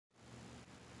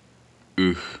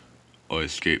Ugh, I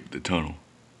escaped the tunnel.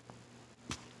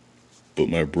 But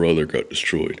my brother got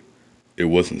destroyed. It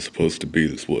wasn't supposed to be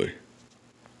this way.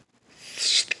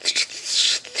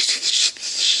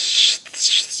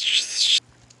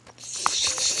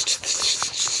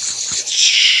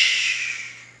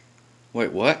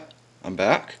 Wait, what? I'm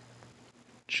back?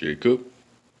 Jacob?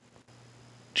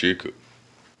 Jacob.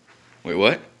 Wait,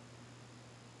 what?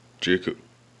 Jacob.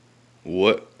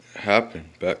 What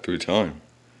happened back through time?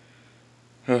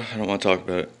 I don't want to talk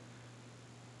about it.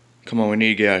 Come on, we need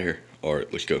to get out of here.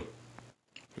 Alright, let's go.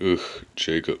 Ugh,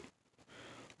 Jacob.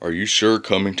 Are you sure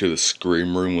coming to the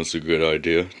scream room was a good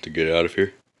idea to get out of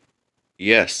here?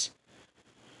 Yes.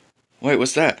 Wait,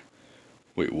 what's that?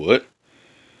 Wait, what?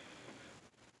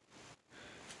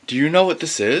 Do you know what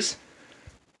this is?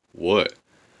 What?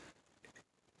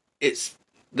 It's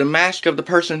the mask of the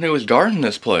person who was guarding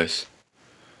this place.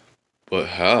 But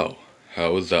how?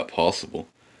 How is that possible?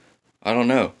 I don't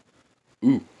know.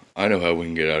 Ooh, I know how we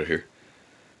can get out of here.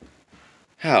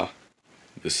 How?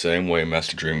 The same way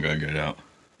Master Dream Guy got out.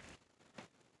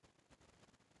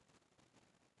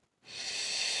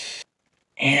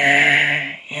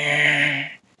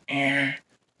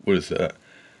 What is that?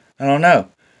 I don't know.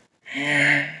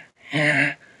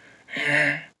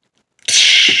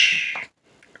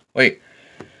 Wait.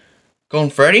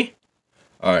 Golden Freddy?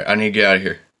 Alright, I need to get out of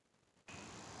here.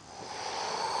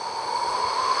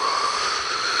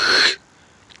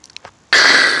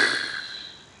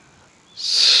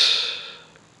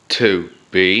 To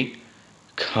be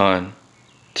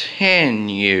continued.